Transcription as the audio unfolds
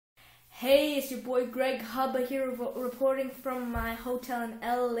Hey, it's your boy Greg Hubba here reporting from my hotel in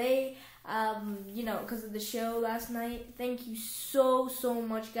LA. Because of the show last night. Thank you so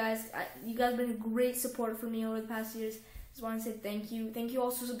much, guys. You guys have been a great support for me over the past years. Just want to say thank you. Thank you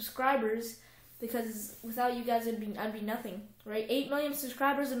also subscribers, because without you guys, I'd be nothing. Right? 8 million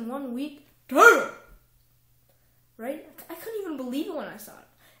subscribers in 1 week. Damn! Right? I couldn't even believe it when I saw it.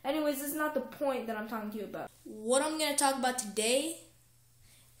 Anyways, this is not the point that I'm talking to you about. What I'm going to talk about today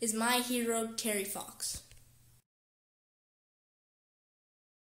is my hero, Terry Fox.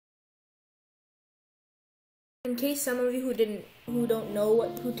 In case some of you who don't know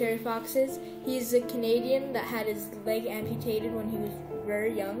who Terry Fox is, he's a Canadian that had his leg amputated when he was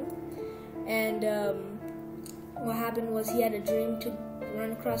very young. And what happened was he had a dream to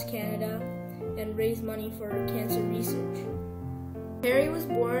run across Canada and raise money for cancer research. Terry was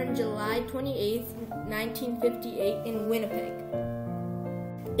born July 28, 1958 in Winnipeg.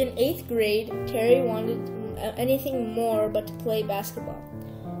 In 8th grade, Terry wanted anything more but to play basketball,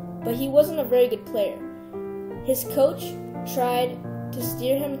 but he wasn't a very good player. His coach tried to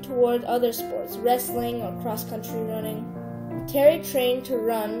steer him toward other sports, wrestling or cross-country running. Terry trained to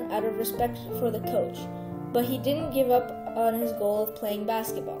run out of respect for the coach, but he didn't give up on his goal of playing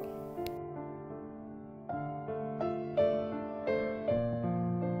basketball.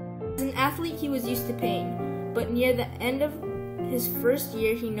 As an athlete, he was used to pain, but near the end of his first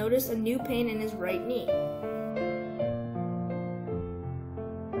year, he noticed a new pain in his right knee.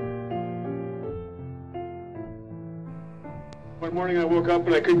 One morning I woke up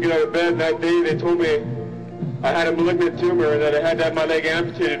and I couldn't get out of bed. That day they told me I had a malignant tumor and that I had to have my leg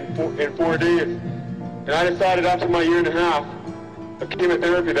amputated in 4 days. And I decided after my 1.5 years of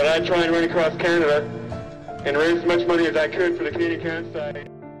chemotherapy that I'd try and run across Canada and raise as much money as I could for the Canadian Cancer Society.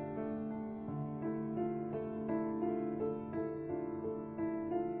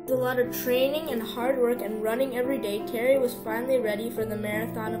 With a lot of training and hard work and running every day, Terry was finally ready for the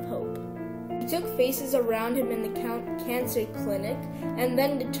Marathon of Hope. He took faces around him in the cancer clinic and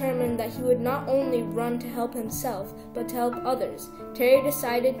then determined that he would not only run to help himself, but to help others. Terry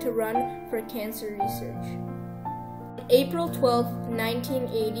decided to run for cancer research. On April 12,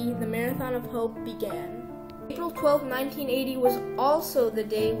 1980, the Marathon of Hope began. April 12, 1980 was also the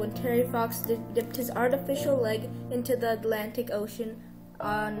day when Terry Fox dipped his artificial leg into the Atlantic Ocean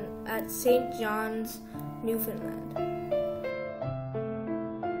at St. John's, Newfoundland.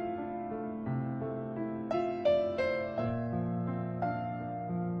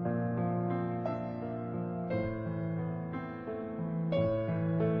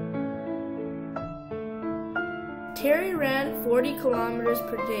 Terry ran 40 kilometers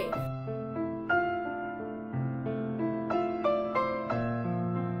per day.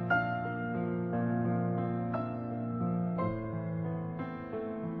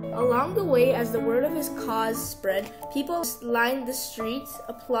 Along the way, as the word of his cause spread, people lined the streets,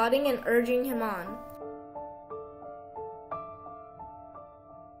 applauding and urging him on.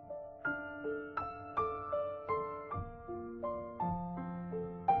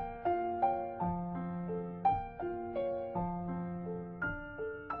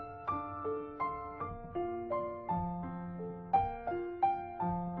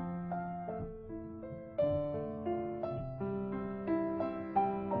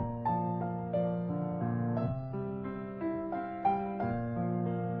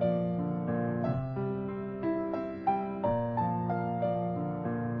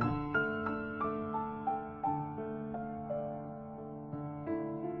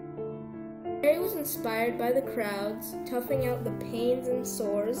 Terry was inspired by the crowds, toughing out the pains and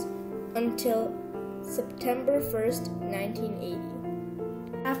sores until September 1st, 1980.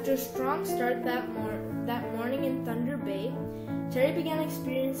 After a strong start that morning in Thunder Bay, Terry began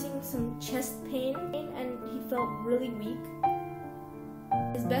experiencing some chest pain and he felt really weak.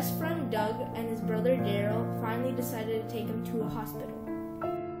 His best friend Doug and his brother Daryl finally decided to take him to a hospital.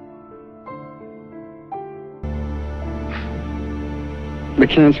 The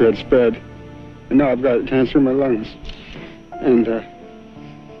cancer had spread. And now I've got cancer in my lungs, and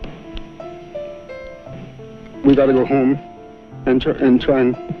we got to go home and try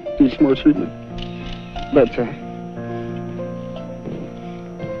and do some more treatment. But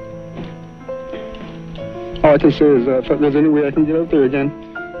all I can say is if there's any way I can get out there again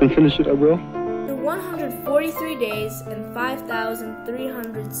and finish it, I will. After 143 days and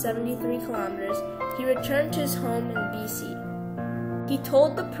 5,373 kilometers, he returned to his home in BC. He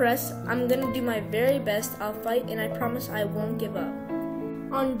told the press, "I'm gonna do my very best, I'll fight, and I promise I won't give up."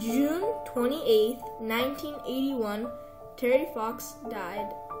 On June 28, 1981, Terry Fox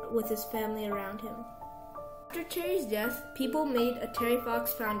died with his family around him. After Terry's death, people made a Terry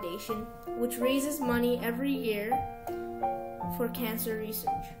Fox Foundation, which raises money every year for cancer research.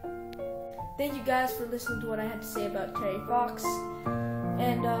 Thank you guys for listening to what I had to say about Terry Fox.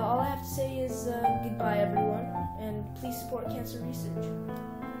 And all I have to say is goodbye, everyone. And please support cancer research.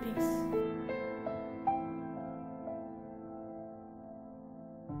 Peace.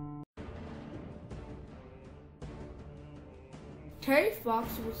 Terry Fox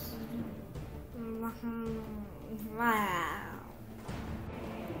was... Wow.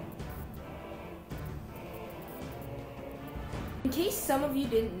 In case some of you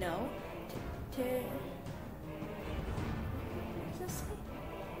didn't know, Terry... What does that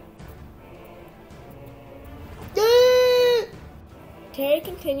say? Terry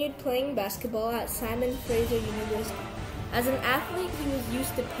continued playing basketball at Simon Fraser University. As an athlete, he was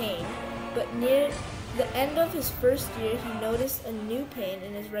used to pain, but near the end of his first year, he noticed a new pain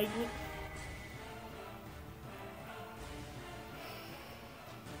in his right knee.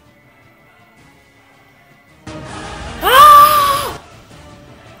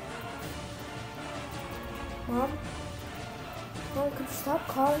 Mom, could you stop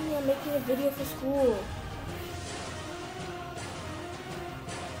calling me? I'm making a video for school.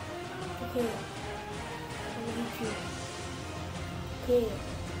 Okay. I'm gonna eat you. Okay.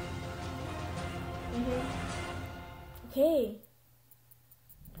 Okay.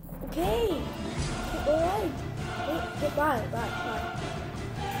 Okay. Alright. Bye.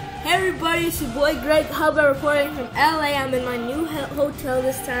 Hey everybody, it's your boy Greg Hubbard reporting from LA. I'm in my new hotel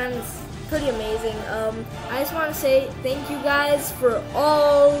this time. It's pretty amazing. I just want to say thank you guys for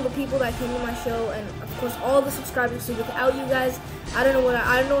all the people that came to my show, and of course all the subscribers. So without you guys, I don't know where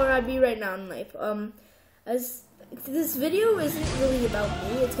I'd be right now in life. As this video isn't really about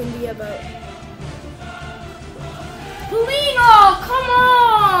me, it's gonna be about Polino. Come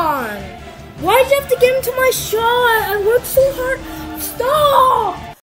on! Why'd you have to get into my show? I worked so hard. Stop!